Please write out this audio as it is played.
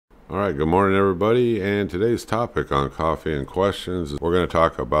All right, good morning, everybody. And today's topic on Coffee and Questions is we're going to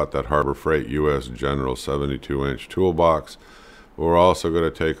talk about that Harbor Freight U.S. General 72-inch toolbox. We're also going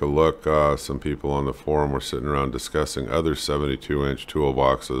to take a look. Some people on the forum were sitting around discussing other 72-inch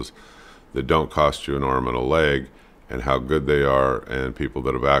toolboxes that don't cost you an arm and a leg, and how good they are, and people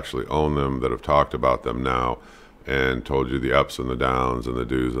that have actually owned them that have talked about them now and told you the ups and the downs and the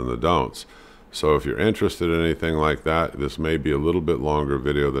do's and the don'ts. So if you're interested in anything like that, this may be a little bit longer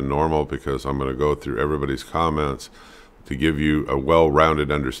video than normal because I'm going to go through everybody's comments to give you a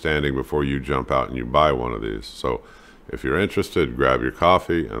well-rounded understanding before you jump out and you buy one of these. So if you're interested, grab your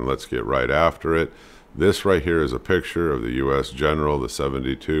coffee and let's get right after it. This right here is a picture of the U.S. General, the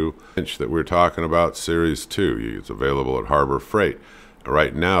 72-inch that we're talking about, Series 2. It's available at Harbor Freight.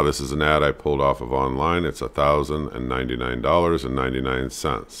 Right now, this is an ad I pulled off of online. It's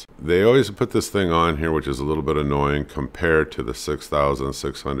 $1,099.99. They always put this thing on here, which is a little bit annoying compared to the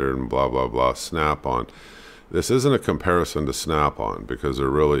 $6,600 and blah, blah, blah Snap-on. This isn't a comparison to Snap-on because there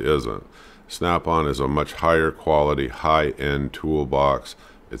really isn't. Snap-on is a much higher quality, high-end toolbox.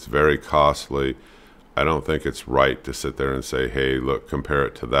 It's very costly. I don't think it's right to sit there and say, hey, look, compare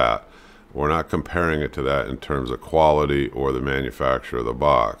it to that. We're not comparing it to that in terms of quality or the manufacturer of the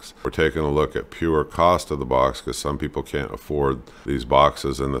box. We're taking a look at pure cost of the box because some people can't afford these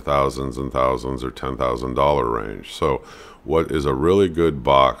boxes in the thousands and thousands or $10,000 range. So what is a really good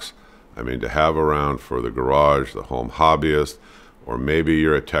box, I mean, to have around for the garage, the home hobbyist, or maybe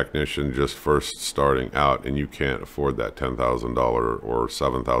you're a technician just first starting out and you can't afford that $10,000 or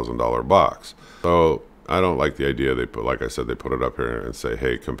 $7,000 box. So I don't like the idea they put, like I said, they put it up here and say,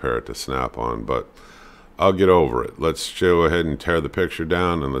 hey, compare it to Snap-on, but I'll get over it. Let's go ahead and tear the picture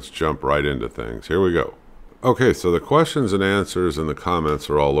down and let's jump right into things. Here we go. Okay, so the questions and answers and the comments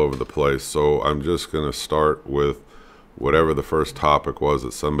are all over the place, so I'm just going to start with whatever the first topic was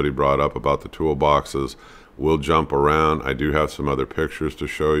that somebody brought up about the toolboxes. We'll jump around. I do have some other pictures to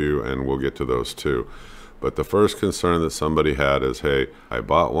show you, and we'll get to those too. But the first concern that somebody had is, hey, I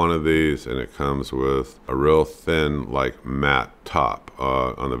bought one of these and it comes with a real thin, like matte top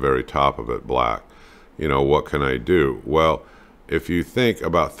on the very top of it, black. You know, what can I do? Well, if you think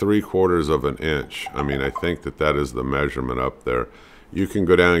about 3/4 of an inch, I mean, I think that that is the measurement up there. You can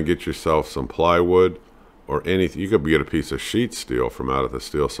go down and get yourself some plywood or anything. You could get a piece of sheet steel from out of the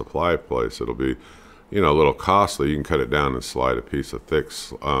steel supply place. It'll be, you know, a little costly. You can cut it down and slide a piece of thick,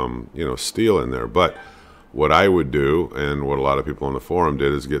 you know, steel in there. But what I would do, and what a lot of people on the forum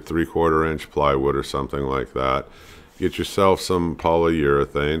did, is get 3/4 inch plywood or something like that. Get yourself some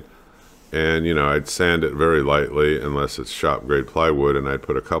polyurethane, and you know, I'd sand it very lightly, unless it's shop grade plywood, and I'd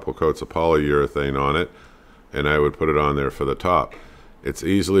put a couple coats of polyurethane on it, and I would put it on there for the top. It's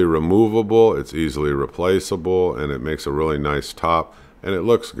easily removable, it's easily replaceable, and it makes a really nice top, and it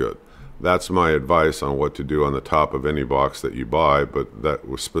looks good. That's my advice on what to do on the top of any box that you buy, but that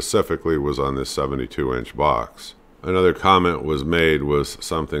was specifically was on this 72-inch box. Another comment was made was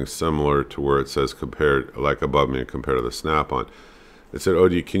something similar to where it says compared, like above me, compared to the Snap-on. It said, oh,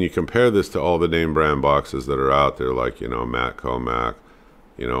 can you compare this to all the name brand boxes that are out there, like, you know, Matco, Homak,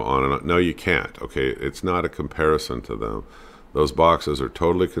 you know, on and on? No, you can't, okay? It's not a comparison to them. Those boxes are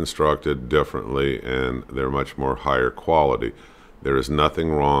totally constructed differently, and they're much more higher quality. There is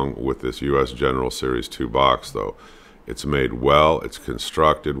nothing wrong with this U.S. General Series 2 box, though. It's made well, it's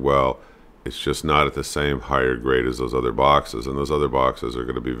constructed well, it's just not at the same higher grade as those other boxes, and those other boxes are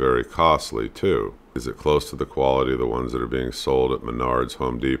going to be very costly, too. Is it close to the quality of the ones that are being sold at Menards,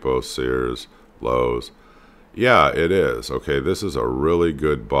 Home Depot, Sears, Lowe's? Yeah, it is. Okay, this is a really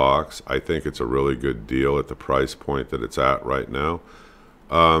good box. I think it's a really good deal at the price point that it's at right now.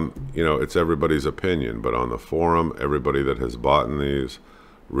 You know, it's everybody's opinion, but on the forum, everybody that has bought these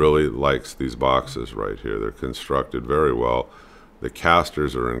really likes these boxes right here. They're constructed very well. The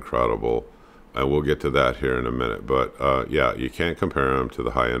casters are incredible, and we'll get to that here in a minute. But yeah, you can't compare them to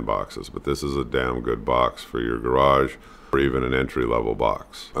the high-end boxes, but this is a damn good box for your garage or even an entry-level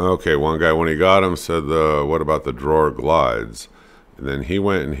box. Okay, one guy, when he got them, said, what about the drawer glides? And then he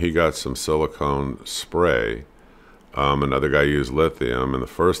went and he got some silicone spray. Another guy used lithium, and the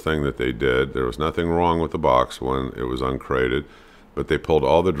first thing that they did, there was nothing wrong with the box when it was uncrated, but they pulled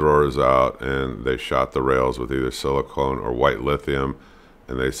all the drawers out and they shot the rails with either silicone or white lithium,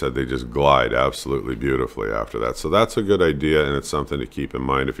 and they said they just glide absolutely beautifully after that. So that's a good idea, and it's something to keep in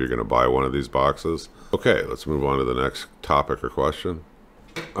mind if you're going to buy one of these boxes. Okay, let's move on to the next topic or question.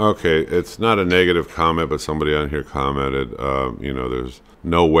 Okay, it's not a negative comment, but somebody on here commented, you know, there's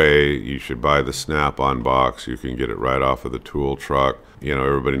no way you should buy the Snap-on box. You can get it right off of the tool truck. You know,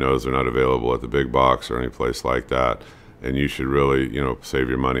 everybody knows they're not available at the big box or any place like that. and you should really, save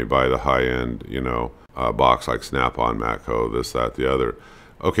your money, buy the high-end, box like Snap-on, Matco, this, that, the other.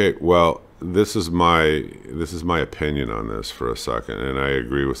 Okay, well, this is my opinion on this for a second, and I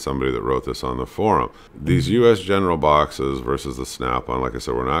agree with somebody that wrote this on the forum. These U.S. General boxes versus the Snap-on, like I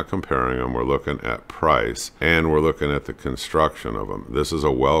said, we're not comparing them. We're looking at price, and we're looking at the construction of them. This is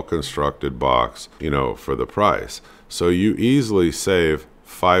a well-constructed box, for the price. So you easily save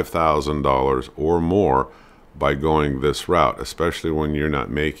 $5,000 or more by going this route, especially when you're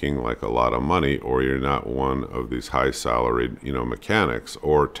not making like a lot of money, or you're not one of these high salaried, mechanics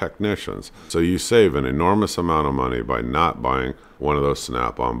or technicians. So you save an enormous amount of money by not buying one of those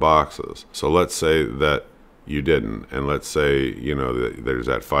Snap-on boxes. So let's say that you didn't, and let's say, that there's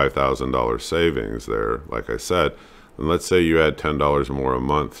that $5,000 savings there, like I said, and let's say you add $10 more a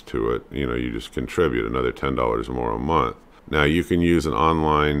month to it, you just contribute another $10 more a month. Now, you can use an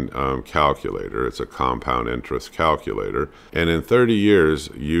online calculator. It's a compound interest calculator. And in 30 years,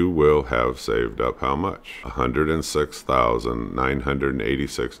 you will have saved up how much?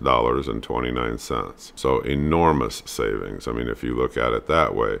 $106,986.29. So enormous savings. I mean, if you look at it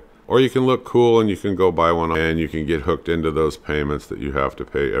that way. Or you can look cool and you can go buy one and you can get hooked into those payments that you have to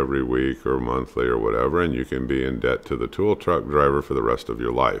pay every week or monthly or whatever, and you can be in debt to the tool truck driver for the rest of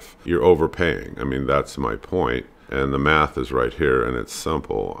your life. You're overpaying. I mean, that's my point. And the math is right here, and it's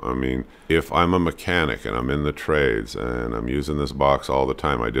simple. I mean, if I'm a mechanic and I'm in the trades and I'm using this box all the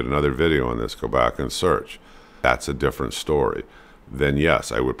time, I did another video on this, go back and search. That's a different story. Then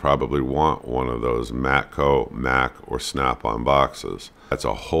yes, I would probably want one of those Matco, Mac, or Snap-on boxes. That's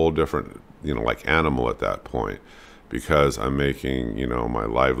a whole different, like animal at that point, because I'm making, my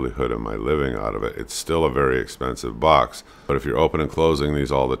livelihood and my living out of it. It's still a very expensive box, but if you're open and closing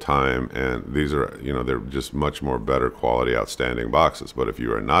these all the time, and these are, they're just much more better quality, outstanding boxes. But if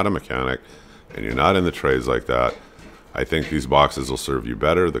you are not a mechanic and you're not in the trades like that, I think these boxes will serve you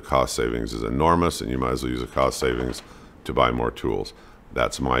better. The cost savings is enormous, and you might as well use the cost savings to buy more tools.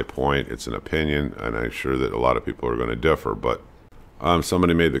 That's my point. It's an opinion, and I'm sure that a lot of people are going to differ, but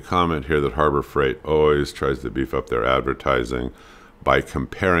somebody made the comment here that Harbor Freight always tries to beef up their advertising by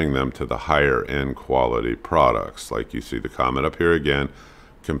comparing them to the higher end quality products. Like you see the comment up here again,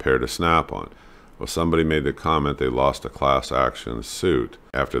 compared to Snap-on. Well, somebody made the comment they lost a class action suit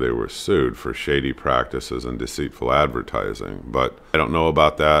after they were sued for shady practices and deceitful advertising. But I don't know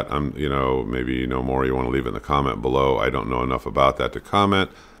about that. Maybe you know more, you want to leave it in the comment below. I don't know enough about that to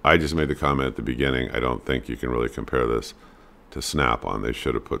comment. I just made the comment at the beginning. I don't think you can really compare this to Snap-on. They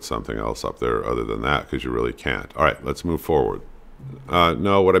should have put something else up there other than that, because you really can't. All right, let's move forward.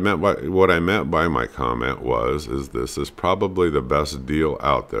 No, what I meant by my comment is this is probably the best deal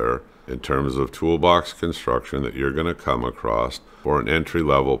out there in terms of toolbox construction that you're going to come across for an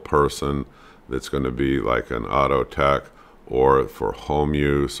entry-level person that's going to be like an auto tech, or for home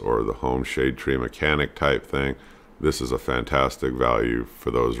use, or the home shade tree mechanic type thing. This is a fantastic value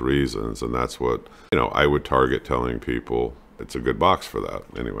for those reasons, and that's what I would target telling people. It's a good box for that.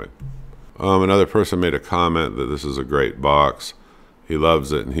 Anyway, another person made a comment that this is a great box. He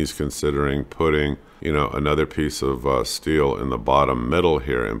loves it, and he's considering putting, another piece of steel in the bottom middle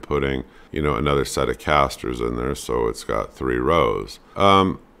here, and putting, another set of casters in there, so it's got 3 rows.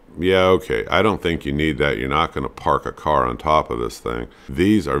 Yeah, okay. I don't think you need that. You're not going to park a car on top of this thing.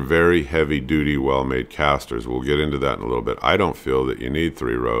 These are very heavy-duty, well-made casters. We'll get into that in a little bit. I don't feel that you need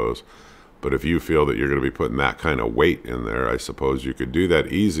 3 rows. But if you feel that you're going to be putting that kind of weight in there, I suppose you could do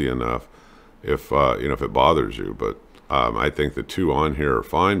that easy enough if, if it bothers you. But I think the 2 on here are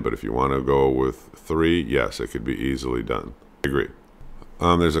fine. But if you want to go with 3, yes, it could be easily done. I agree.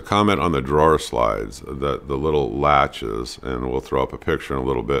 There's a comment on the drawer slides that the little latches, and we'll throw up a picture in a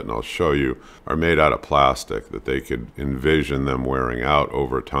little bit and I'll show you, are made out of plastic, that they could envision them wearing out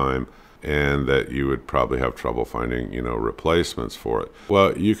over time, and that you would probably have trouble finding, replacements for it.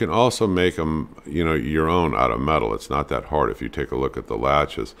 Well, you can also make them, your own out of metal. It's not that hard. If you take a look at the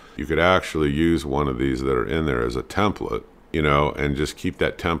latches, you could actually use one of these that are in there as a template, and just keep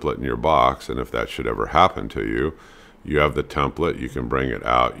that template in your box. And if that should ever happen to you, you have the template, you can bring it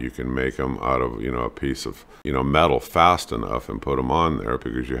out, you can make them out of, a piece of, metal fast enough and put them on there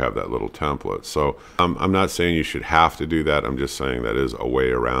because you have that little template. So I'm not saying you should have to do that. I'm just saying that is a way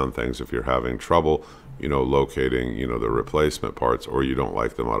around things if you're having trouble, locating, the replacement parts, or you don't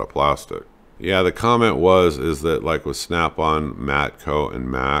like them out of plastic. Yeah, the comment is that like with Snap-on, Matco, and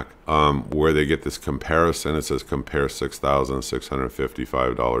Mac, where they get this comparison, it says compare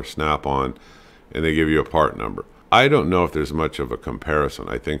 $6,655 Snap-on, and they give you a part number. I don't know if there's much of a comparison.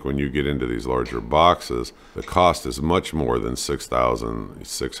 I think when you get into these larger boxes, the cost is much more than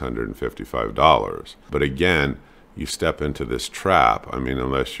 $6,655. But again, you step into this trap. I mean,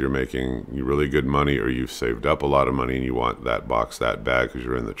 unless you're making really good money or you've saved up a lot of money and you want that box that bad because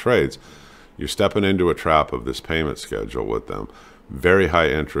you're in the trades, you're stepping into a trap of this payment schedule with them. Very high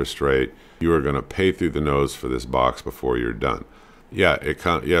interest rate. You are going to pay through the nose for this box before you're done. Yeah,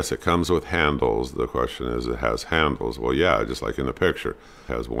 yes, it comes with handles. The question is, it has handles. Well, yeah, just like in the picture.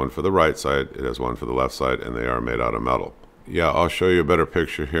 It has one for the right side, it has one for the left side, and they are made out of metal. Yeah, I'll show you a better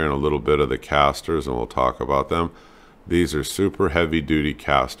picture here in a little bit of the casters, and we'll talk about them. These are super heavy-duty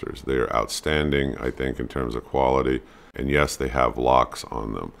casters. They are outstanding, I think, in terms of quality. And yes, they have locks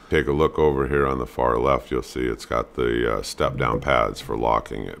on them. Take a look over here on the far left. You'll see it's got the step-down pads for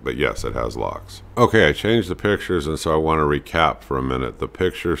locking it. But yes, it has locks. Okay, I changed the pictures, and so I want to recap for a minute. The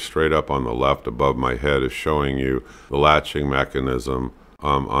picture straight up on the left above my head is showing you the latching mechanism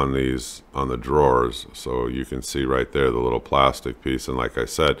on the drawers. So you can see right there the little plastic piece, and like I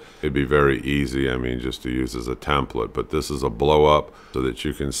said, it'd be very easy, I mean, just to use as a template. But this is a blow up so that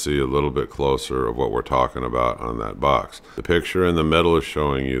you can see a little bit closer of what we're talking about on that box. The picture in the middle is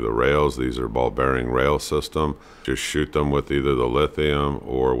showing you the rails. These are ball bearing rail system. Just shoot them with either the lithium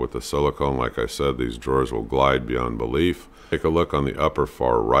or with the silicone. Like I said, these drawers will glide beyond belief. Take a look on the upper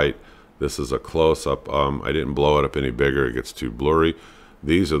far right. This is a close-up. I didn't blow it up any bigger, it gets too blurry.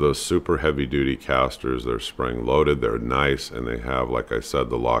 These are those super heavy-duty casters. They're spring-loaded, they're nice, and they have, like I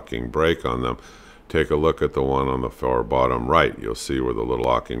said, the locking brake on them. Take a look at the one on the far bottom right. You'll see where the little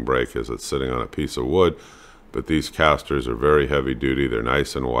locking brake is. It's sitting on a piece of wood, but these casters are very heavy-duty. They're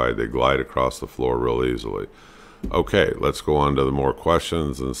nice and wide. They glide across the floor real easily. Okay, let's go on to the more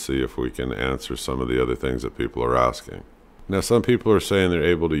questions and see if we can answer some of the other things that people are asking. Now, some people are saying they're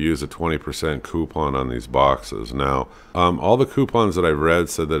able to use a 20% coupon on these boxes. Now, all the coupons that I've read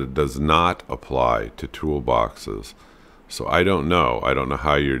said that it does not apply to toolboxes. So I don't know. I don't know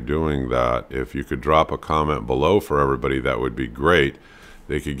how you're doing that. If you could drop a comment below for everybody, that would be great.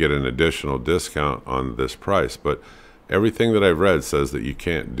 They could get an additional discount on this price. But everything that I've read says that you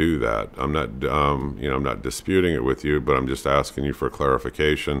can't do that. I'm not, I'm not disputing it with you, but I'm just asking you for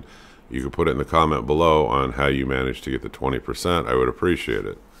clarification. You can put it in the comment below on how you managed to get the 20%. I would appreciate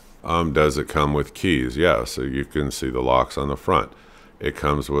it. Does it come with keys? Yeah, so you can see the locks on the front. It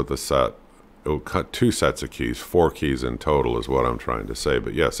comes with a set. It'll cut 2 sets of keys. 4 keys in total is what I'm trying to say.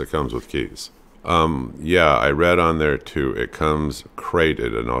 But yes, it comes with keys. Yeah, I read on there too. It comes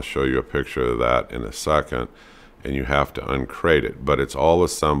crated, and I'll show you a picture of that in a second. And you have to uncrate it. But it's all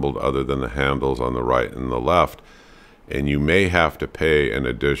assembled other than the handles on the right and the left. And you may have to pay an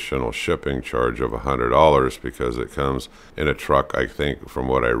additional shipping charge of $100 because it comes in a truck, I think, from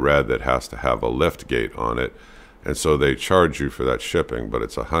what I read, that has to have a lift gate on it. And so they charge you for that shipping, but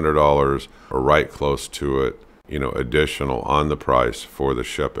it's $100 or right close to it, additional on the price for the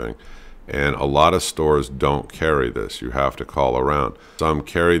shipping. And a lot of stores don't carry this. You have to call around. Some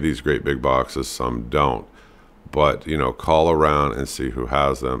carry these great big boxes, some don't. But, call around and see who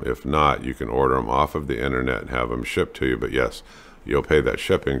has them. If not, you can order them off of the internet and have them shipped to you. But yes, you'll pay that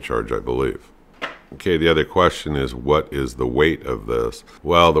shipping charge, I believe. Okay, the other question is, what is the weight of this?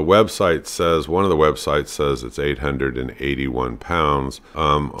 Well, the website says, one of the websites says it's 881 pounds.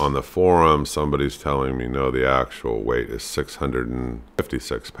 On the forum, somebody's telling me, no, the actual weight is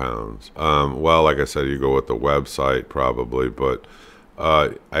 656 pounds. Well, like I said, you go with the website probably, but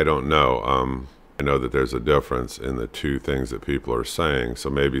I don't know. I know that there's a difference in the two things that people are saying, so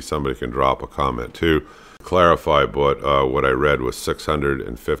maybe somebody can drop a comment too. Clarify, but what I read was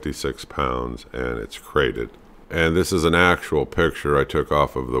 656 pounds, and it's crated. And this is an actual picture I took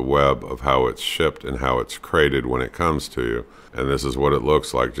off of the web of how it's shipped and how it's crated when it comes to you. And this is what it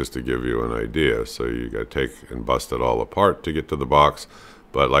looks like, just to give you an idea. So you got to take and bust it all apart to get to the box.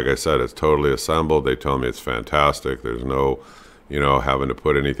 But like I said, it's totally assembled. They tell me it's fantastic. There's no having to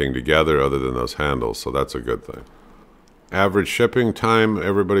put anything together other than those handles, so that's a good thing. Average shipping time,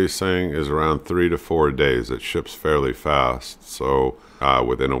 everybody's saying, is around 3 to 4 days. It ships fairly fast, so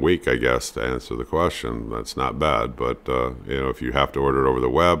within a week, I guess, to answer the question. That's not bad, but if you have to order it over the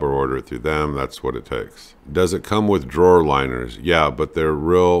web or order it through them, that's what it takes. Does it come with drawer liners? Yeah, but they're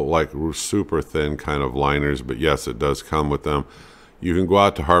real, like super thin kind of liners, but yes, it does come with them. You can go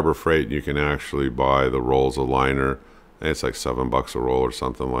out to Harbor Freight and you can actually buy the rolls of liner. It's like $7 a roll or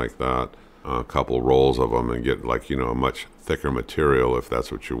something like that. A couple rolls of them and get a much thicker material if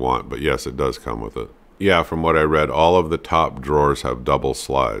that's what you want. But yes, it does come with it. Yeah, from what I read, all of the top drawers have double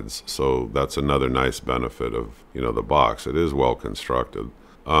slides. So that's another nice benefit of, the box. It is well constructed.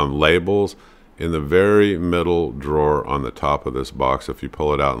 Labels, in the very middle drawer on the top of this box, if you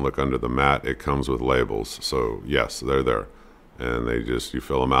pull it out and look under the mat, it comes with labels. So yes, they're there. And you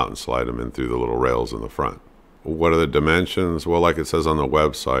fill them out and slide them in through the little rails in the front. What are the dimensions? Well, like it says on the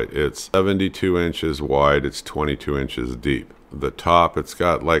website, it's 72 inches wide, it's 22 inches deep. The top, it's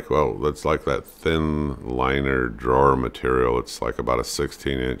got like, well, it's like that thin liner drawer material. It's like about a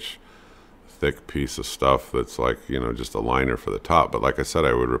 16-inch thick piece of stuff that's like, you know, just a liner for the top. But like I said,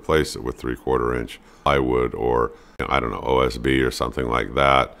 I would replace it with 3/4 inch plywood or, you know, I don't know, OSB or something like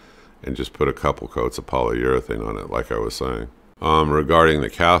that, and just put a couple coats of polyurethane on it, like I was saying. Regarding the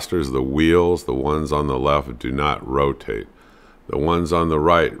casters, the wheels, the ones on the left do not rotate. The ones on the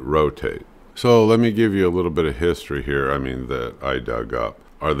right rotate. So let me give you a little bit of history here, that I dug up.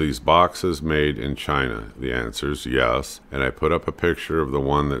 Are these boxes made in China? The answer is yes. And I put up a picture of the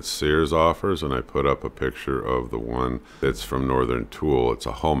one that Sears offers, and I put up a picture of the one that's from Northern Tool. It's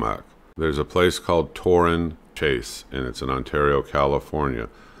a Homak. There's a place called Torrin Chase, and it's in Ontario, California.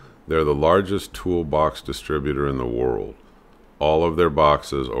 They're the largest toolbox distributor in the world. All of their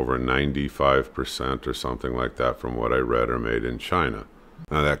boxes, over 95% or something like that from what I read, are made in China.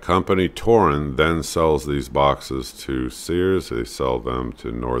 Now that company Torrin then sells these boxes to Sears. They sell them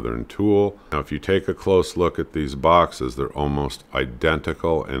to Northern Tool. Now if you take a close look at these boxes, they're almost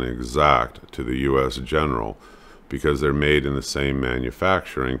identical and exact to the US General because they're made in the same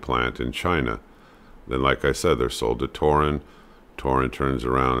manufacturing plant in China. Then like I said, they're sold to Torrin. Torrin turns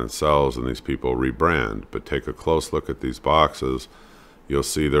around and sells, and these people rebrand. But take a close look at these boxes. You'll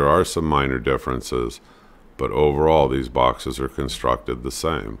see there are some minor differences, but overall these boxes are constructed the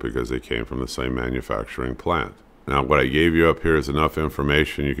same because they came from the same manufacturing plant. Now what I gave you up here is enough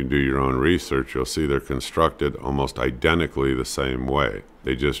information. You can do your own research. You'll see they're constructed almost identically the same way.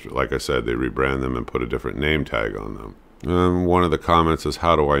 They just, like I said, they rebrand them and put a different name tag on them. One of the comments is,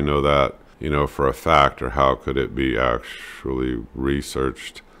 how do I know that, for a fact, or how could it be actually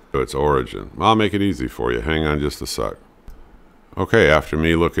researched to its origin? I'll make it easy for you. Hang on just a sec. Okay, after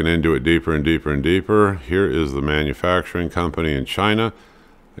me looking into it deeper and deeper and deeper, here is the manufacturing company in China.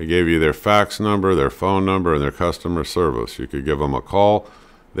 I gave you their fax number, their phone number, and their customer service. You could give them a call.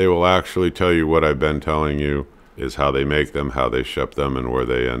 They will actually tell you what I've been telling you, is how they make them, how they ship them, and where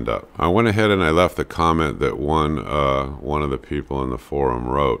they end up. I went ahead and I left the comment that one of the people in the forum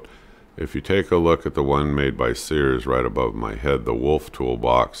wrote. If you take a look at the one made by Sears right above my head, the Wolf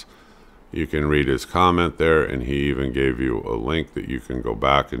Toolbox, you can read his comment there, and he even gave you a link that you can go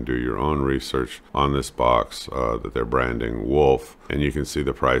back and do your own research on this box that they're branding Wolf, and you can see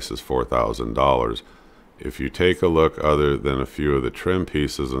the price is $4,000. If you take a look, other than a few of the trim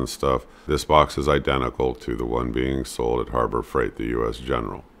pieces and stuff, this box is identical to the one being sold at Harbor Freight, the US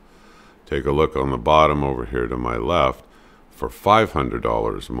General. Take a look on the bottom over here to my left. For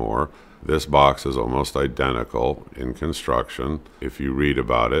 $500 more, this box is almost identical in construction, if you read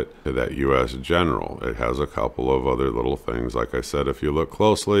about it, to that US General. It has a couple of other little things. Like I said, if you look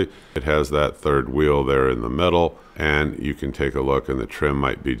closely, it has that third wheel there in the middle, and you can take a look, and the trim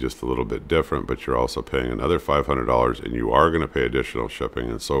might be just a little bit different, but you're also paying another $500, and you are going to pay additional shipping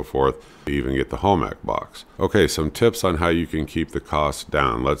and so forth to even get the Homak box. Okay, some tips on how you can keep the costs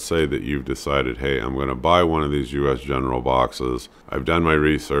down. Let's say that you've decided, hey, I'm going to buy one of these US General boxes. I've done my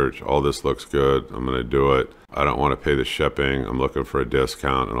research. All this looks good. I'm going to do it. I don't want to pay the shipping. I'm looking for a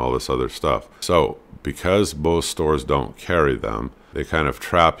discount and all this other stuff. So because most stores don't carry them, they kind of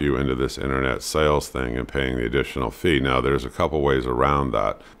trap you into this internet sales thing and paying the additional fee. Now, there's a couple ways around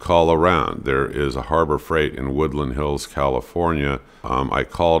that. Call around. There is a Harbor Freight in Woodland Hills, California. I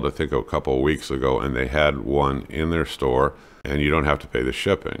called, I think, a couple of weeks ago, and they had one in their store, and you don't have to pay the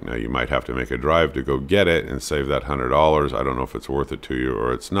shipping. Now, you might have to make a drive to go get it and save that $100. I don't know if it's worth it to you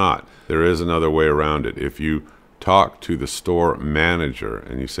or it's not. There is another way around it. If you talk to the store manager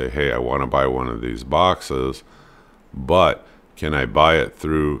and you say, hey, I want to buy one of these boxes, but can I buy it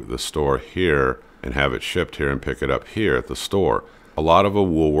through the store here and have it shipped here and pick it up here at the store? A lot of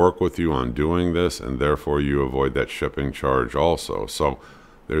them will work with you on doing this, and therefore you avoid that shipping charge also. So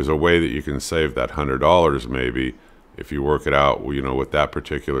there's a way that you can save that $100 maybe if you work it out, with that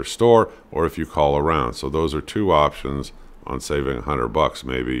particular store, or if you call around. So those are two options on saving $100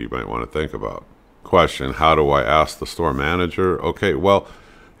 maybe you might want to think about. Question, how do I ask the store manager? Okay, well,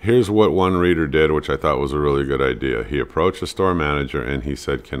 here's what one reader did, which I thought was a really good idea. He approached the store manager and he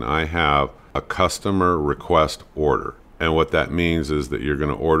said, can I have a customer request order? And what that means is that you're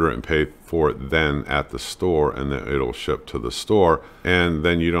going to order it and pay for it then at the store, and then it'll ship to the store, and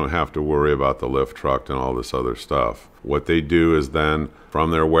then you don't have to worry about the lift truck and all this other stuff. What they do is then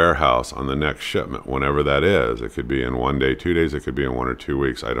from their warehouse on the next shipment, whenever that is, it could be in 1 day, 2 days, it could be in 1 or 2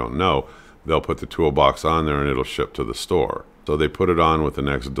 weeks, I don't know, they'll put the toolbox on there and it'll ship to the store. So they put it on with the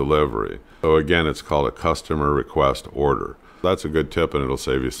next delivery. So again, it's called a customer request order. That's a good tip, and it'll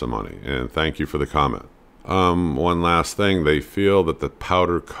save you some money. And thank you for the comment. One last thing, they feel that the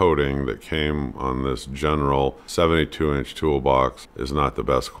powder coating that came on this general 72-inch toolbox is not the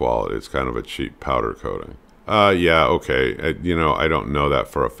best quality. It's kind of a cheap powder coating. Yeah, okay. You know, I don't know that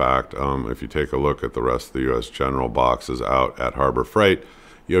for a fact. If you take a look at the rest of the U.S. General boxes out at Harbor Freight,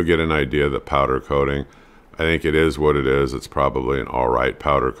 you'll get an idea that powder coating, I think it is what it is. It's probably an all right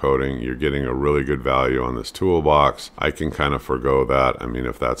powder coating. You're getting a really good value on this toolbox. I can kind of forgo that. I mean,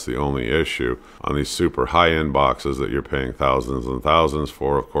 if that's the only issue. On these super high-end boxes that you're paying thousands and thousands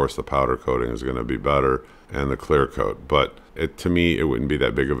for, of course, the powder coating is going to be better and the clear coat. But to me, it wouldn't be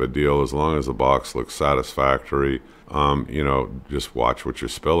that big of a deal as long as the box looks satisfactory. You know, just watch what you're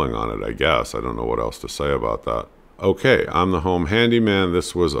spilling on it, I guess. I don't know what else to say about that. Okay, I'm the Home Handyman.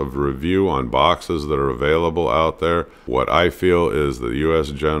 This was a review on boxes that are available out there. What I feel is the U.S.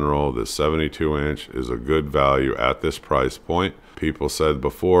 General, this 72-inch, is a good value at this price point. People said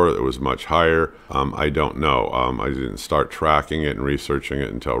before it was much higher. I don't know. I didn't start tracking it and researching it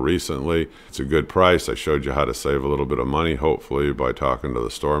until recently. It's a good price. I showed you how to save a little bit of money, hopefully, by talking to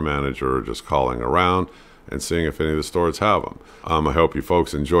the store manager or just calling around and seeing if any of the stores have them. I hope you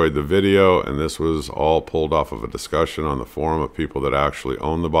folks enjoyed the video, and this was all pulled off of a discussion on the forum of people that actually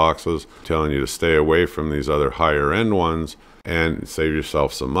own the boxes, telling you to stay away from these other higher end ones and save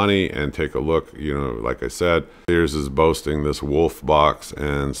yourself some money and take a look. You know, like I said, Sears is boasting this wolf box,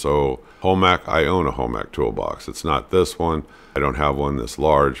 and so Homak, I own a Homak toolbox. It's not this one. I don't have one this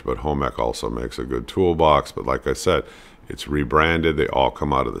large, but Homak also makes a good toolbox. But like I said, it's rebranded. They all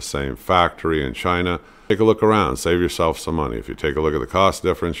come out of the same factory in China. Take a look around. Save yourself some money. If you take a look at the cost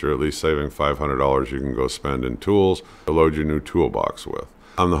difference, you're at least saving $500 you can go spend in tools to load your new toolbox with.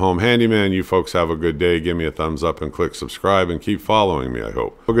 I'm the Home Handyman. You folks have a good day. Give me a thumbs up and click subscribe and keep following me, I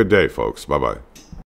hope. Have a good day, folks. Bye-bye.